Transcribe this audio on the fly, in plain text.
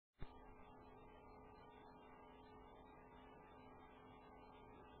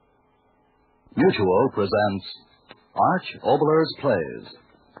Mutual presents Arch Obolers Plays.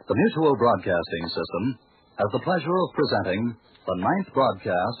 The Mutual Broadcasting System has the pleasure of presenting the ninth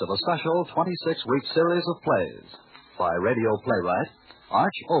broadcast of a special 26-week series of plays by radio playwright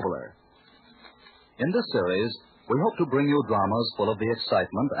Arch Oboler. In this series, we hope to bring you dramas full of the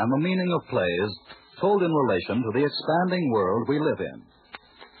excitement and the meaning of plays told in relation to the expanding world we live in.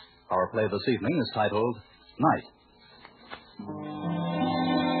 Our play this evening is titled Night.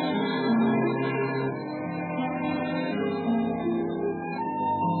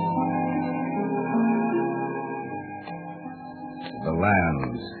 The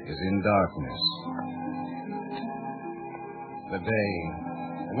land is in darkness. The day,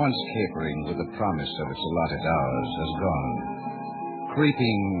 once capering with the promise of its allotted hours, has gone,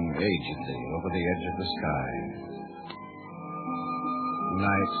 creeping agedly over the edge of the sky.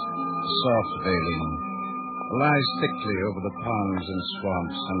 Night, soft veiling, lies thickly over the ponds and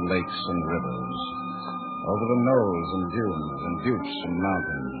swamps and lakes and rivers, over the knolls and dunes and buttes and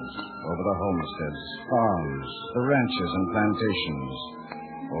mountains, over the homesteads, farms, the ranches and plantations,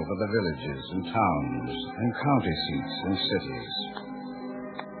 over the villages and towns and county seats and cities.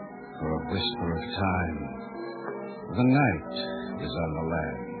 For a whisper of time, the night is on the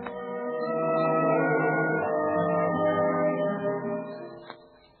land.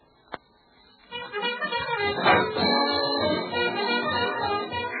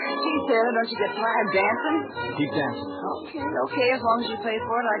 Don't you get tired dancing? Keep dancing. Okay, as long as you pay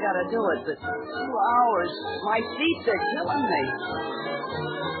for it, I gotta do it. But 2 hours, my feet are killing me.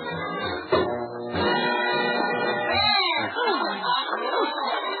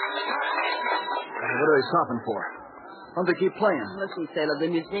 What are they stopping for? Why don't they keep playing? Listen, Sailor, the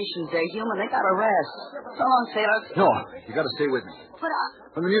musicians, they're human. They gotta rest. So long, Sailor. No, you gotta stay with me. But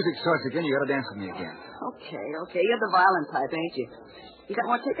When the music starts again, you gotta dance with me again. Okay. You're the violin type, ain't you? You got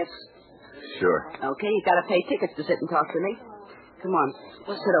more tickets? Sure. Okay, you gotta pay tickets to sit and talk to me. Come on,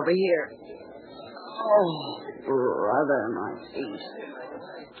 we'll sit over here. Oh, brother, my feet.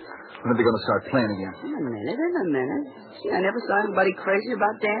 When are they gonna start playing again? In a minute. Gee, I never saw anybody crazy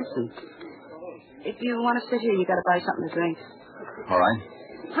about dancing. If you want to sit here, you gotta buy something to drink. All right.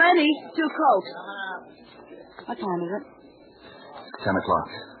 Freddie, 2 Cokes. What time is it? 10 o'clock.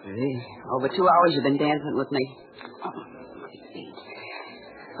 Over 2 hours you've been dancing with me.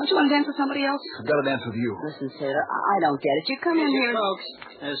 Don't you want to dance with somebody else? I've got to dance with you. Listen, Sailor, I don't get it. You come in here... Folks,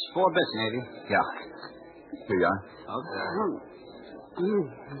 there's 4 bits, Navy. Yeah. Here you are.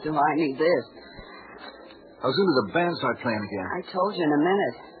 Okay. Do I need this? How soon does the band start playing again? I told you in a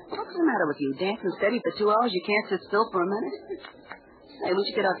minute. What's the matter with you? Dancing steady for 2 hours? You can't sit still for a minute? Hey, when'd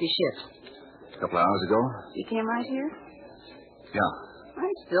you get off your shift? A couple of hours ago. You came right here? Yeah. I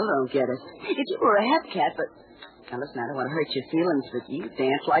still don't get it. If you were a head cat, but... Now, listen, I don't want to hurt your feelings, but you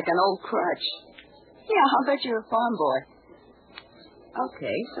dance like an old crutch. Yeah, I'll bet you're a farm boy.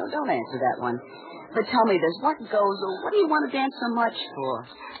 Okay, so don't answer that one. But tell me this, what do you want to dance so much for?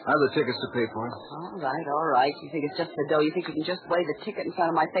 I have the tickets to pay for it. All right. You think it's just the dough? You think you can just wave the ticket in front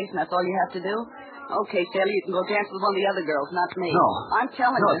of my face and that's all you have to do? Okay, Sailor, you can go dance with one of the other girls, not me. No. I'm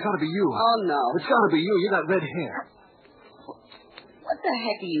telling you. No, it's got to be you. Oh, no. It's got to be you. You got red hair. What the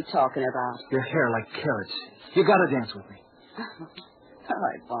heck are you talking about? Your hair like carrots. You got to dance with me. All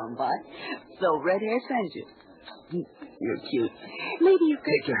right, farm boy. So red hair sends you. You're cute. Maybe you could...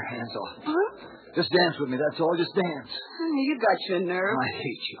 Take your hands off. Huh? Just dance with me, that's all. Just dance. You got your nerve. I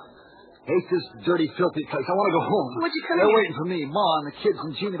hate you. Hate this dirty, filthy place. I want to go home. Would you come They're here? waiting for me, Ma and the kids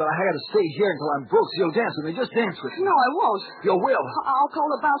and Jeannie, but I got to stay here until I'm broke, so you'll dance with me. Just dance with me. No, I won't. You will. I'll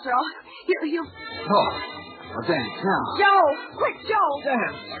call the bouncer. You... No. Now dance, now. Joe! Quick, Joe!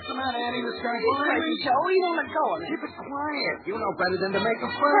 Dance. What's the matter, Annie? This guy's Crazy, Joe. You won't let go of me. Keep it quiet. You know better than to make a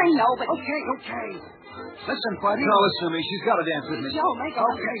fuss. I know, but... Okay. Listen, buddy. No, listen to me. She's got to dance with me. Joe, make a...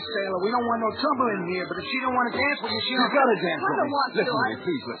 Okay, Sailor. We don't want no trouble in here, but if she don't want to dance with you, she's got to dance with me. I don't want to. Listen to me.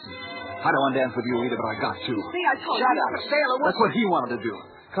 Please listen. I don't want to dance with you either, but I got to. See, I told you. Shut up. Sailor, That's what he wanted to do.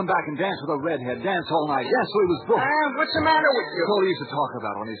 Come back and dance with a redhead. Dance all night. Yes, so he was booked. What's the matter with you? That's all he used to talk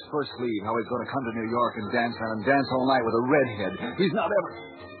about on his first leave, how he's going to come to New York and dance all night with a redhead. He's not ever...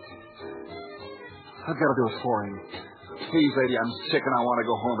 I've got to do it for him. Please, lady, I'm sick and I want to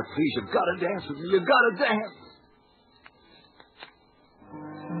go home, but please, you've got to dance with me. You've got to dance.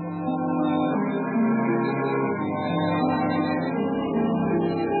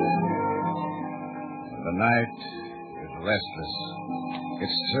 The night is restless. It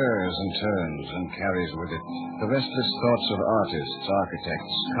stirs and turns and carries with it the restless thoughts of artists,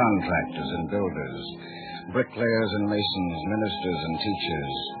 architects, contractors, and builders, Bricklayers and masons, ministers and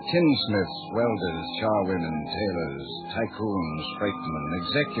teachers, tinsmiths, welders, charwomen, tailors, tycoons, freightmen,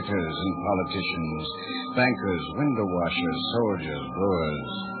 executors and politicians, bankers, window washers, soldiers, brewers,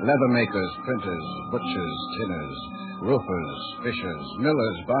 leather makers, printers, butchers, tinners, roofers, fishers,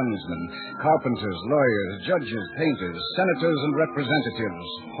 millers, bondsmen, carpenters, lawyers, judges, painters, senators and representatives,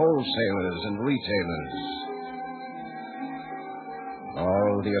 wholesalers and retailers.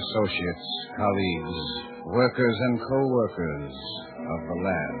 All the associates, colleagues, workers and co-workers of the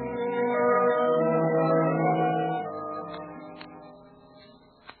land.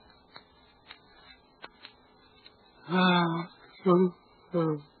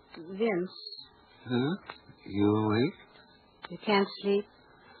 Vince, Huh? You awake? you can't sleep?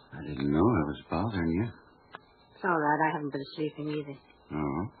 I didn't know I was bothering you. It's all right. I haven't been sleeping either.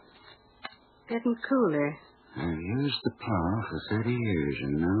 Oh? Getting cooler. I've used the plow for 30 years,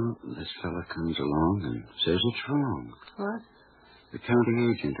 and now this fella comes along and says it's wrong. What? The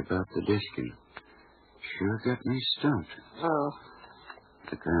county agent about the disking. Sure got me stumped. Oh.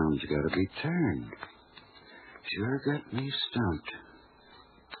 The ground's got to be turned. Sure got me stumped.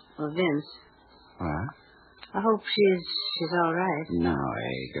 Well, Vince, What? I hope she's all right. Now,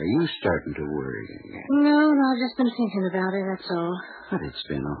 Egg, are you starting to worry again? No, I've just been thinking about it, that's all. But it's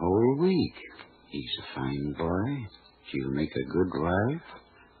been a whole week. He's a fine boy. She'll make a good wife.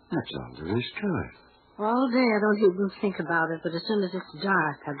 That's all there is to it. All day I don't even think about it, but as soon as it's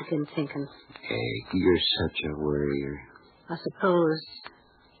dark, I begin thinking. Egg, you're such a worrier. I suppose.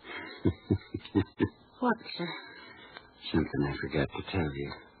 What, sir? Something I forgot to tell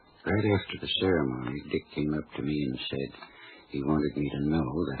you. Right after the ceremony, Dick came up to me and said he wanted me to know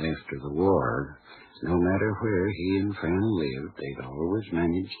that after the war, no matter where he and Fran lived, they'd always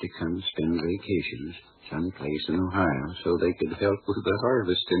manage to come spend vacations someplace in Ohio so they could help with the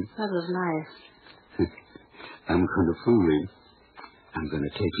harvesting. That was nice. I'm going to fool him. I'm going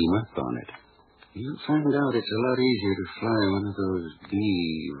to take him up on it. You'll find out it's a lot easier to fly one of those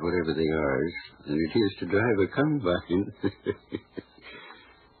whatever they are, than it is to drive a combine.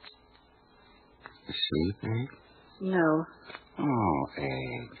 Asleep, Egg? No. Oh,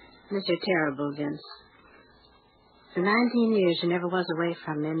 Egg. Mr. Terrible, Vince. For 19 years, you never was away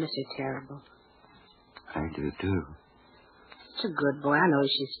from me, Mr. Terrible. I do, too. It's a good boy. I know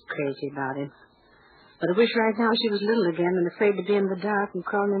she's crazy about him. But I wish right now she was little again and afraid to be in the dark and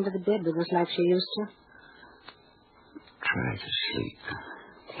crawling into the bed with us like she used to. Try to sleep.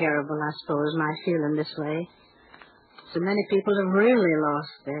 Terrible, I suppose, my feeling this way. So many people have really lost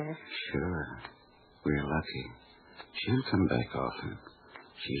theirs. Sure. We're lucky. She'll come back often.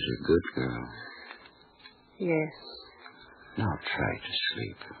 She's a good girl. Yes. Now try to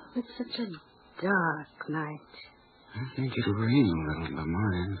sleep. It's such a dark night. I think it'll rain a little in the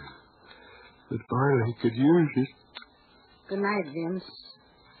morning. But Barley could use it. Good night, Vince.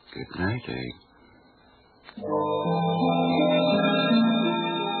 Good night, Egg.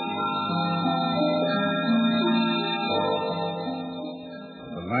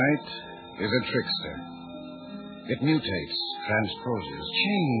 The night is a trickster. It mutates, transposes,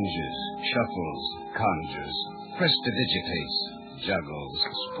 changes, shuffles, conjures, prestidigitates, juggles,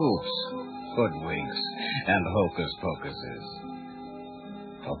 spoofs, hoodwinks, and hocus-pocuses.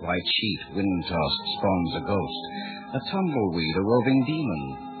 A white sheet, wind-tossed, spawns a ghost. A tumbleweed, a roving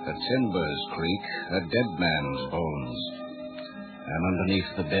demon. The timbers creak, a dead man's bones. And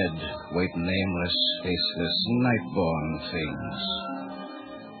underneath the bed wait nameless, faceless, night-born things.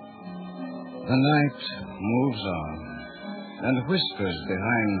 The night moves on and whispers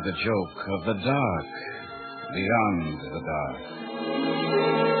behind the joke of the dark, beyond the dark.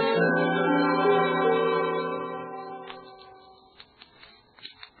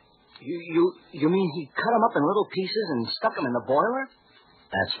 You mean he cut them up in little pieces and stuck them in the boiler?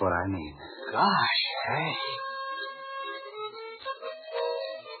 That's what I mean. Gosh, hey.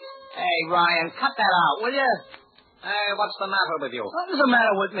 Hey, Ryan, cut that out, will you? Hey, what's the matter with you? Nothing's the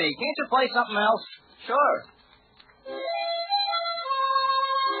matter with me. Can't you play something else? Sure.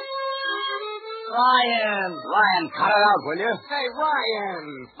 Ryan, cut it out, will you? Hey, Ryan,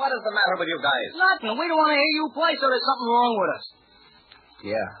 what is the matter with you guys? Nothing. We don't want to hear you play, so there's something wrong with us.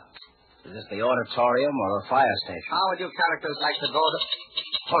 Yeah. Is this the auditorium or a fire station? How would you characters like to go to...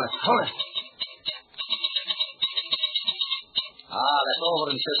 Hold it. That's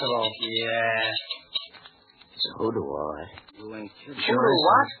over in Cicero. Yeah. So do I. You ain't kidding. Sure,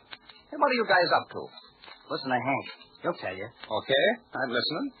 what? Hey, what are you guys up to? Listen to Hank. He'll tell you. Okay, I'm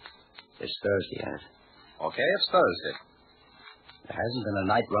listening. It's Thursday, ain't it? Okay, it's Thursday. There hasn't been a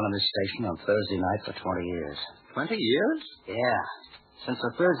night run on this station on Thursday night for 20 years. 20 years? Yeah. Since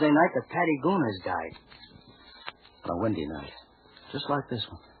the Thursday night that Patty Gooners died. on a windy night. Just like this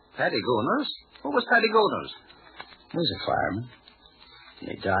one. Paddy Gooners? Who was Paddy Gooners? He was a fireman. And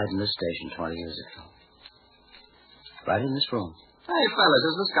he died in this station 20 years ago. Right in this room. Hey, fellas,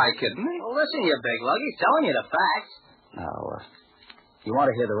 is this guy kidding me? Well, listen, you big lug. He's telling you the facts. Now, you want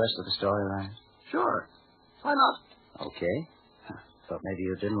to hear the rest of the story, Ryan? Sure. Why not? Okay. Thought maybe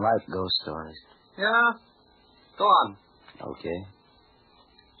you didn't like ghost stories. Yeah? Go on. Okay.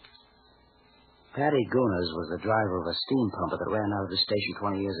 Paddy Gooners was the driver of a steam pumper that ran out of the station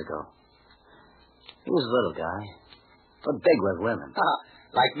 20 years ago. He was a little guy, but big with women.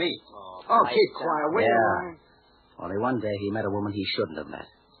 Like me. Oh, keep quiet, will you? Yeah. Only one day he met a woman he shouldn't have met.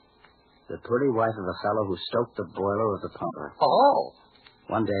 The pretty wife of the fellow who stoked the boiler of the pumper. Oh.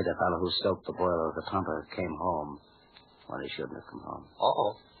 One day the fellow who stoked the boiler of the pumper came home when he shouldn't have come home.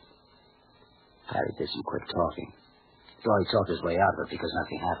 Uh-oh. Paddy did some quick talking. Though he talked his way out of it because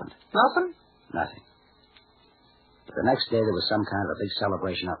nothing happened. Nothing? Nothing. But the next day there was some kind of a big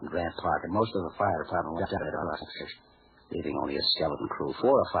celebration up in Grant Park, and most of the fire department went out at our leaving only a skeleton crew, 4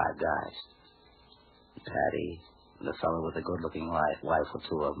 or 5 guys. Paddy, and the fellow with the good-looking wife were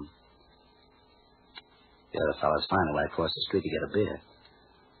 2 of them. The other fellows finally went across the street to get a beer.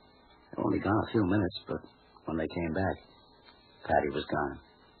 They were only gone a few minutes, but when they came back, Paddy was gone.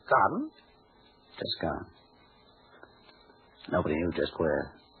 Gone? Just gone. Nobody knew just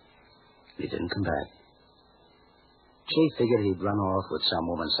where. He didn't come back. Chief figured he'd run off with some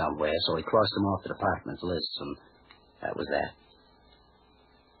woman somewhere, so he crossed him off the department's list, and that was that.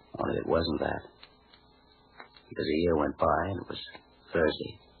 Only it wasn't that. Because a year went by, and it was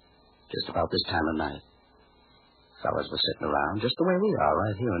Thursday, just about this time of night. Fellas were sitting around just the way we are,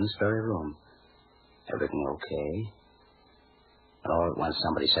 right here in this very room. Everything okay. And all at once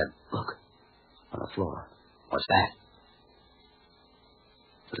somebody said, "Look, on the floor. What's that?"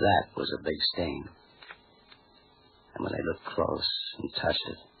 That was a big stain. And when they looked close and touched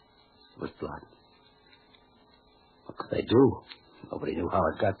it, it was blood. What could they do? Nobody knew how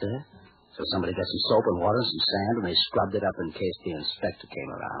it got there. So somebody got some soap and water and some sand, and they scrubbed it up in case the inspector came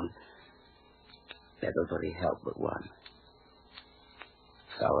around. Everybody helped but one.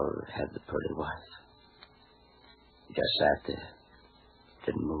 The fellow that had the pretty wife. He just sat there.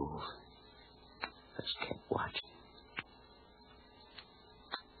 Didn't move. Just kept watching.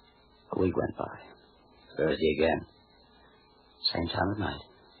 A week went by. Thursday again. Same time of night.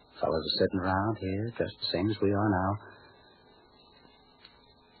 Fellows are sitting around here, just the same as we are now.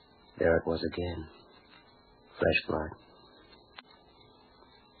 There it was again. Fresh blood.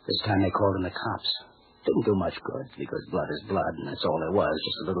 This time they called in the cops. Didn't do much good, because blood is blood, and that's all there was,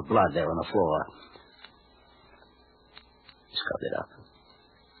 just a little blood there on the floor. He scrubbed it up.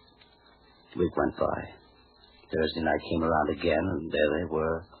 A week went by. Thursday night came around again, and there they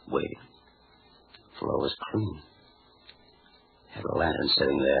were, waiting. The floor was clean. Had a lantern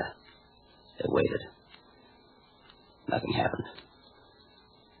sitting there. They waited. Nothing happened.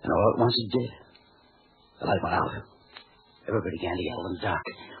 And all at once it did. The light went out. Everybody began to yell in the dark,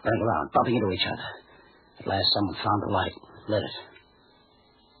 running around, bumping into each other. At last someone found the light, lit it.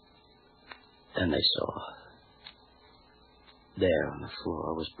 Then they saw. There on the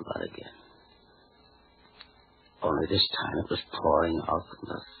floor was blood again. Only this time it was pouring out from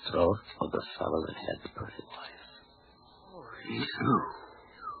the throat of the fellow that had the pretty wife.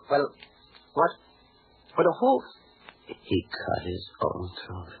 Well, what? For the whole... He cut his own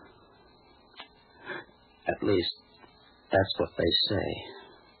throat. At least, that's what they say.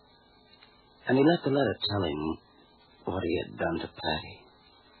 And he let the letter tell him what he had done to Paddy.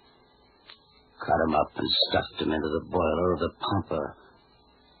 Cut him up and stuffed him into the boiler of the pumper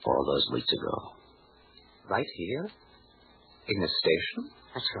all those weeks ago. Right here? In the station?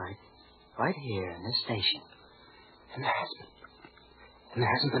 That's right. Right here in this station. And there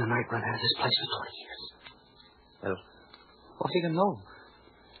hasn't been a night run out of this place for 20 years. Well, what do you know?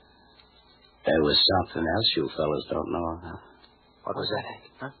 There was something else you fellas don't know. What was that?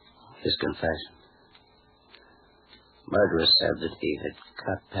 Huh? His confession. Murderer said that he had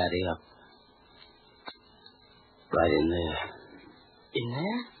cut Paddy up. Right in there. In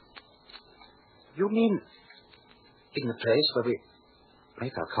there? You mean in the place where we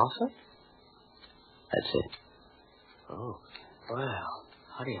make our coffee? That's it. Oh, well,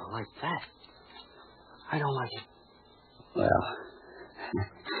 how do you like that? I don't like it. Well,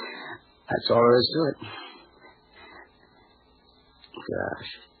 that's all there is to it.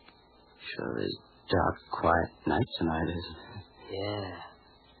 Gosh, sure is dark, quiet night tonight, isn't it? Yeah.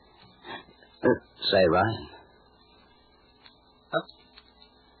 Say, Ryan. Huh?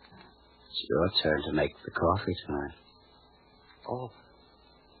 It's your turn to make the coffee tonight. Oh.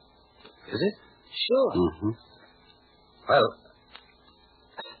 Is it? Sure. Mm-hmm. Well,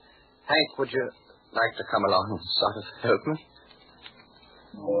 Hank, would you like to come along and sort of help me?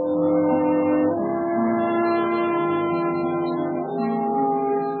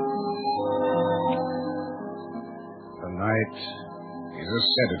 The night is a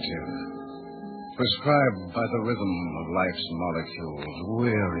sedative, prescribed by the rhythm of life's molecules,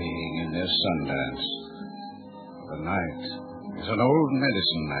 wearying in their sundance. The night is an old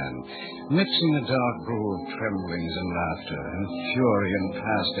medicine man, mixing a dark brew of tremblings and laughter, and fury and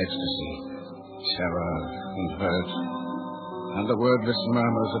past ecstasy, terror and hurt, and the wordless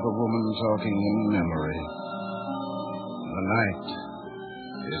murmurs of a woman talking in memory. The night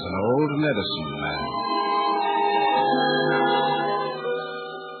is an old medicine man.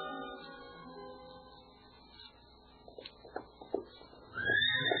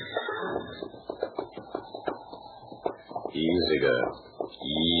 Easy, girl.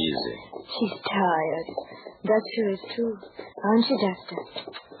 Easy. She's tired. That sure is true. Aren't you, Doctor?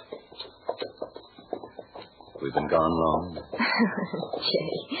 We've been gone long.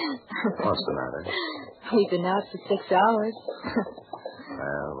 Jay. What's the matter? We've been out for 6 hours.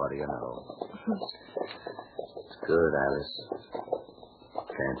 Well, what do you know? It's good, Alice.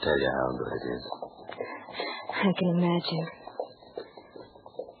 Can't tell you how good it is. I can imagine.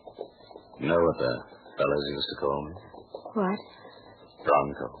 You know what the fellas used to call me? What?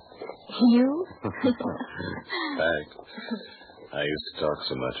 Bronco. You? In fact, I used to talk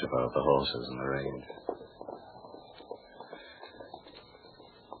so much about the horses and the range.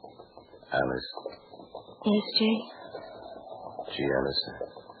 Alice. Yes, Jay? Gee, Alice,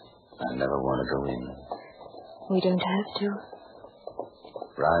 I never want to go in. We don't have to.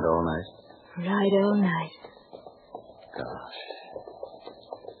 Ride all night? Ride all night. Gosh.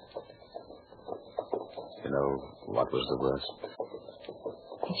 You know, what was the worst?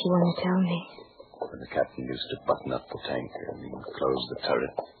 If you want to tell me. When the captain used to button up the tank and close the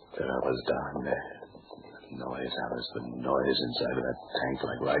turret, there I was down there. The noise, Alice, the noise inside of that tank,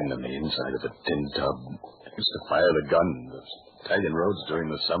 like riding on the inside of a tin tub. I used to fire the gun. Those Italian roads during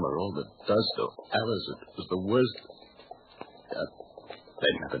the summer, all the dust. Oh, Alice, it was the worst.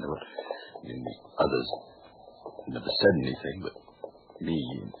 They never knew it. I mean, the others never said anything, but me,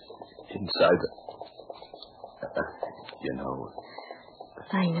 inside the... you know...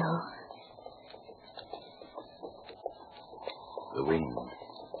 I know. The wind.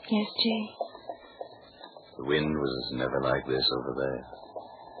 Yes, Jay? The wind was never like this over there.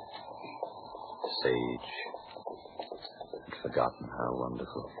 Sage. I'd forgotten how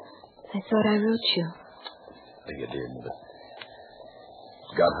wonderful. I thought I wrote you. I think you did, but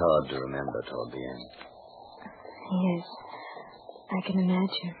it got hard to remember toward the end. Yes, I can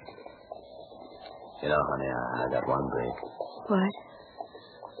imagine. You know, honey, I got one break. What?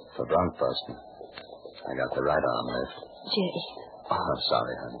 For bronc busting. I got the right arm left. Jay. Oh, I'm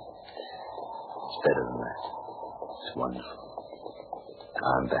sorry, honey. It's better than that. It's wonderful.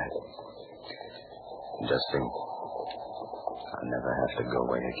 I'm back. And just think, I'll never have to go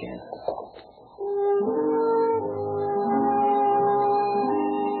away again.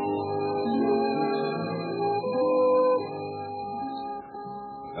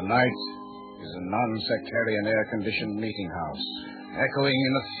 The night is a non-sectarian air-conditioned meeting house, echoing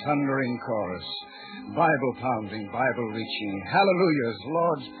in a thundering chorus, Bible-pounding, Bible-reaching, hallelujahs,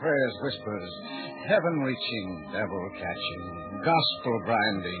 Lord's prayers, whispers, heaven-reaching, devil-catching,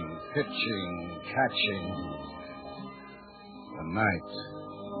 gospel-grinding, pitching, catching. The night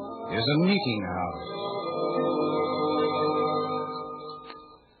is a meeting house.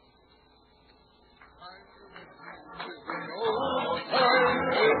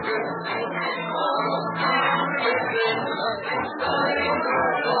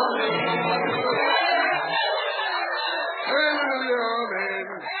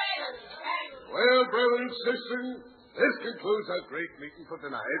 Well, brothers and sisters, this concludes our great meeting for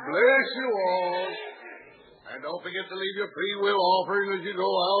tonight. Bless you all. And don't forget to leave your free will offering as you go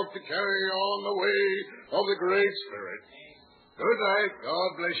out to carry on the way of the Great Spirit. Good night. God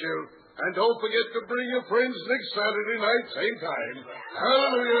bless you. And don't forget to bring your friends next Saturday night, same time.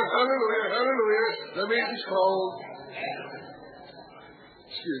 Hallelujah, hallelujah, hallelujah. The meeting's closed.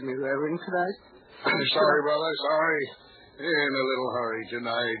 Excuse me, Reverend, could I... Sorry, brother, sorry. In a little hurry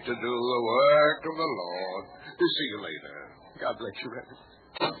tonight to do the work of the Lord. See you later. God bless you, Reverend.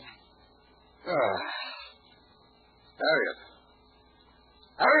 Harriet.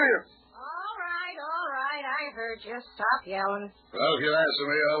 Harriet! All right. I heard you. Stop yelling. Well, if you answer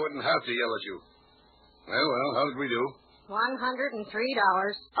me, I wouldn't have to yell at you. Well, how did we do? $103.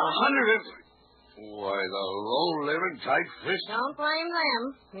 Why, the low-living, tight-fisted... Don't blame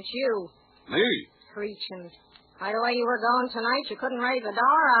them. It's you. Me? Preaching. By the way you were going tonight, you couldn't raise $1 out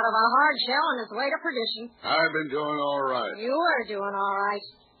of a hard shell on its way to perdition. I've been doing all right. You were doing all right.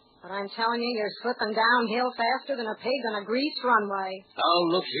 But I'm telling you, you're slipping downhill faster than a pig on a greased runway.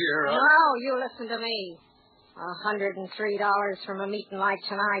 Now, look here. No, you listen to me. $103 from a meeting like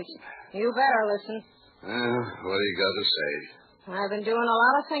tonight. You better listen. What do you got to say? I've been doing a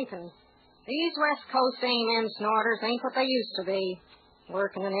lot of thinking. These West Coast A&M snorters ain't what they used to be.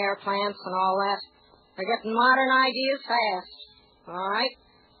 Working in air plants and all that. They're getting modern ideas fast. All right?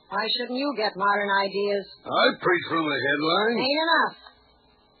 Why shouldn't you get modern ideas? I preach from the headline. Ain't enough.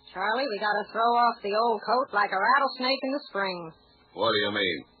 Charlie, we got to throw off the old coat like a rattlesnake in the spring. What do you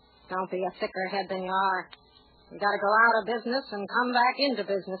mean? Don't be a thicker head than you are. We got to go out of business and come back into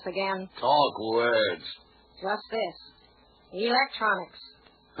business again. Talk words. Just this. Electronics.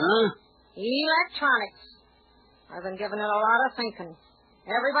 Huh? Electronics. I've been giving it a lot of thinking.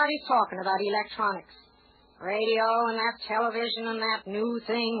 Everybody's talking about electronics. Radio and that television and that new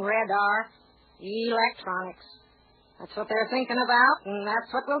thing, radar. Electronics. That's what they're thinking about, and that's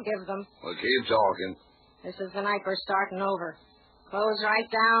what we'll give them. Well, keep talking. This is the night we're starting over. Close right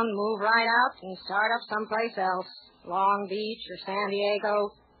down, move right out, and start up someplace else. Long Beach or San Diego.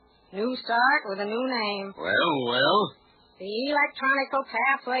 New start with a new name. Well. The electronical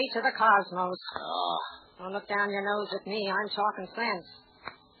pathway to the cosmos. Ah. Don't look down your nose at me. I'm talking sense.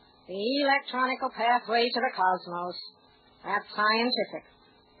 The electronical pathway to the cosmos. That's scientific.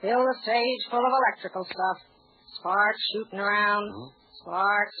 Fill the stage full of electrical stuff. Sparks shooting around.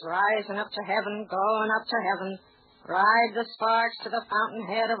 Sparks rising up to heaven, going up to heaven. Ride the sparks to the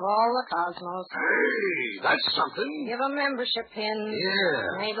fountainhead of all the cosmos. Hey, that's something. Give 'em membership pins.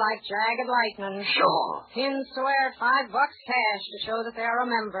 Yeah. Made like jagged lightning. Sure. Pins to wear $5 cash to show that they're a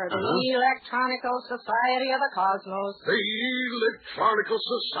member. The Electronical Society of the Cosmos. The Electronical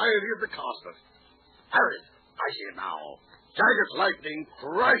Society of the Cosmos. Harry, I see it now. Jagged lightning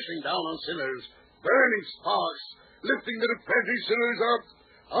crashing down on sinners. Burning sparks. Lifting the repenting sinners up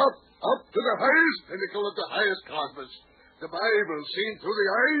to the highest pinnacle of the highest cosmos. The Bible seen through the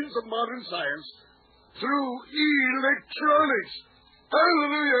eyes of modern science. Through electronics.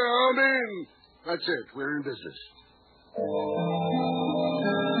 Hallelujah, amen. That's it. We're in business.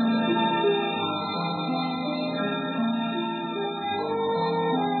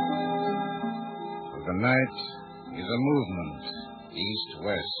 The night is a movement,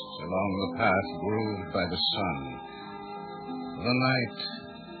 east-west, along the path grooved by the sun. The night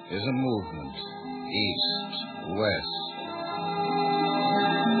is a movement, east-west.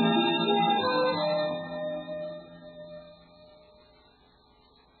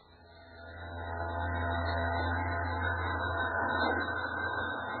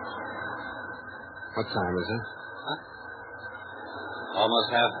 What time is it?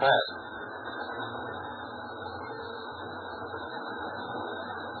 Almost 1:30.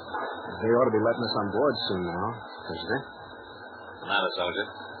 They ought to be letting us on board soon now, isn't it? What's the matter, soldier?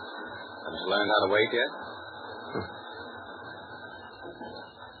 Haven't you learned how to wait yet?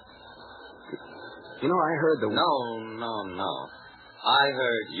 You know, I heard the... No. I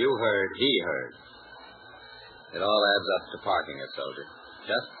heard, you heard, he heard. It all adds up to parking it, soldier.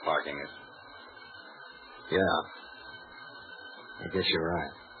 Just parking it. Yeah. I guess you're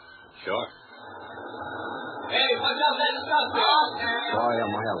right. Sure. Hey, watch out, that stuff. Oh, yeah,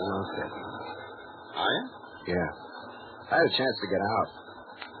 my lost it. Are you? Yeah. I had a chance to get out.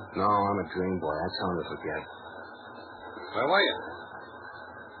 No, I'm a dream boy. That's how to forget. Where were you?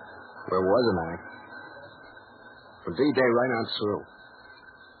 Where wasn't I? From D-Day right on through.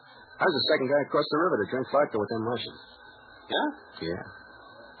 I was the second guy across the river to drink vodka with them Russians. Yeah? Yeah.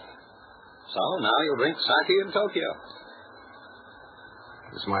 So now you'll drink sake in Tokyo.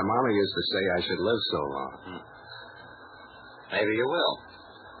 As my mama used to say, I should live so long. Maybe you will.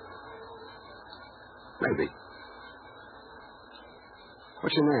 Maybe.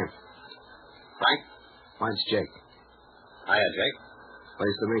 What's your name? Frank? Mine's Jake. Hiya, Jake.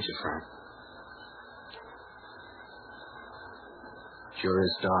 Pleased to meet you, Frank. Sure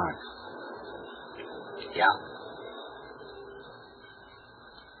is dark. Yeah.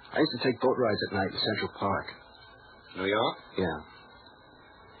 I used to take boat rides at night in Central Park. New York? Yeah.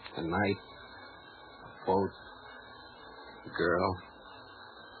 At night, a boat, a girl.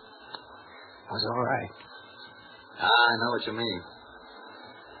 I was all right. I know what you mean.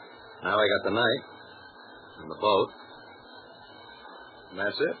 Now we got the night and the boat. And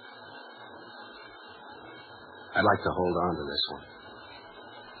that's it. I'd like to hold on to this one.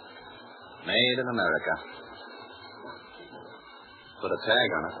 Made in America. Put a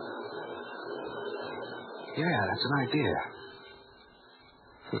tag on it. Yeah, that's an idea.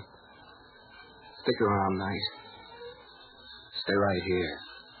 Stick around night. Stay right here.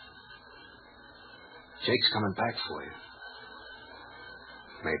 Jake's coming back for you.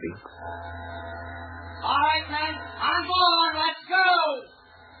 Maybe. All right, men. On board. Let's go.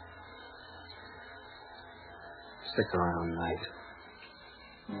 Stick around, Knight.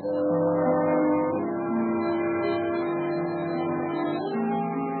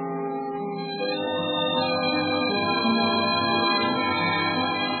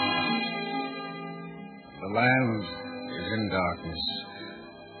 The land is in darkness.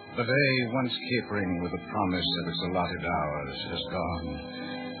 The day, once capering with the promise of its allotted hours, has gone,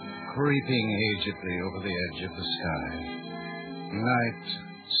 creeping agedly over the edge of the sky. Night,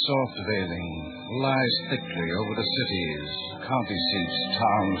 soft veiling, lies thickly over the cities, county seats,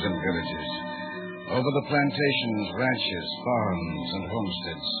 towns, and villages, over the plantations, ranches, farms, and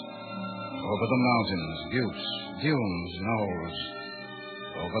homesteads, over the mountains, buttes, dunes, knolls,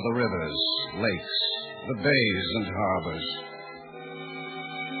 over the rivers, lakes, the bays and harbors.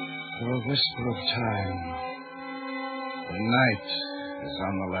 Through a whisper of time, the night is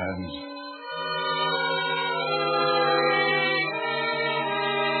on the land.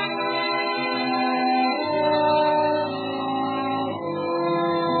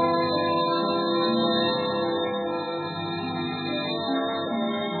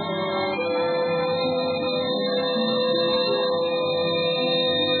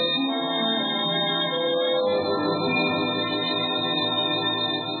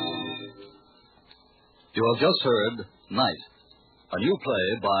 You have just heard Night, a new play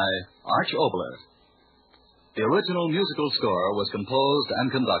by Arch Obler. The original musical score was composed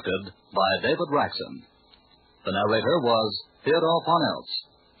and conducted by David Raxon. The narrator was Theodore Ponelts.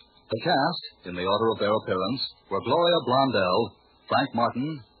 The cast, in the order of their appearance, were Gloria Blondell, Frank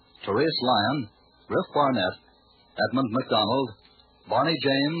Martin, Therese Lyon, Riff Barnett, Edmund McDonald, Barney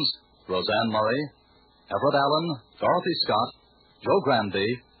James, Roseanne Murray, Everett Allen, Dorothy Scott, Joe Granby,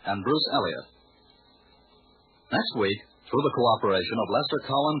 and Bruce Elliott. Next week, through the cooperation of Lester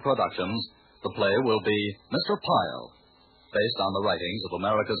Cowan Productions, the play will be Mr. Pyle, based on the writings of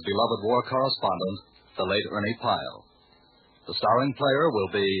America's beloved war correspondent, the late Ernie Pyle. The starring player will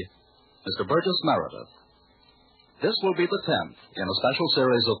be Mr. Burgess Meredith. This will be the 10th in a special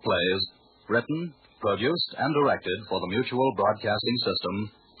series of plays written, produced, and directed for the Mutual Broadcasting System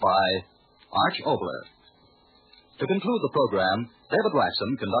by Arch Obler. To conclude the program, David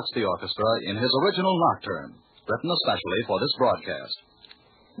Raxon conducts the orchestra in his original nocturne, written especially for this broadcast.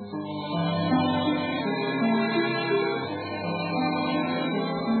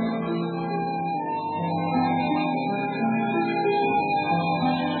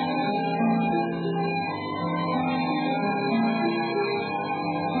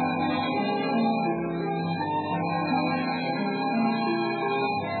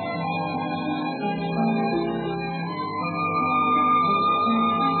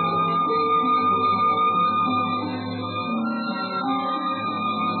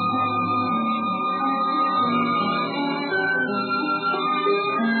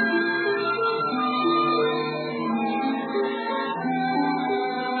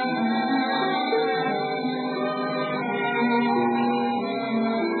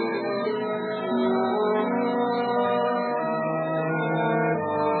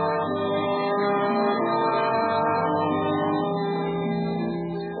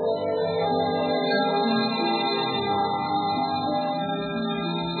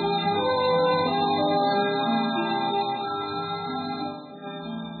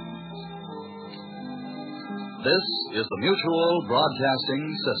 This is the Mutual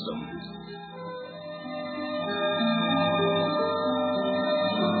Broadcasting System.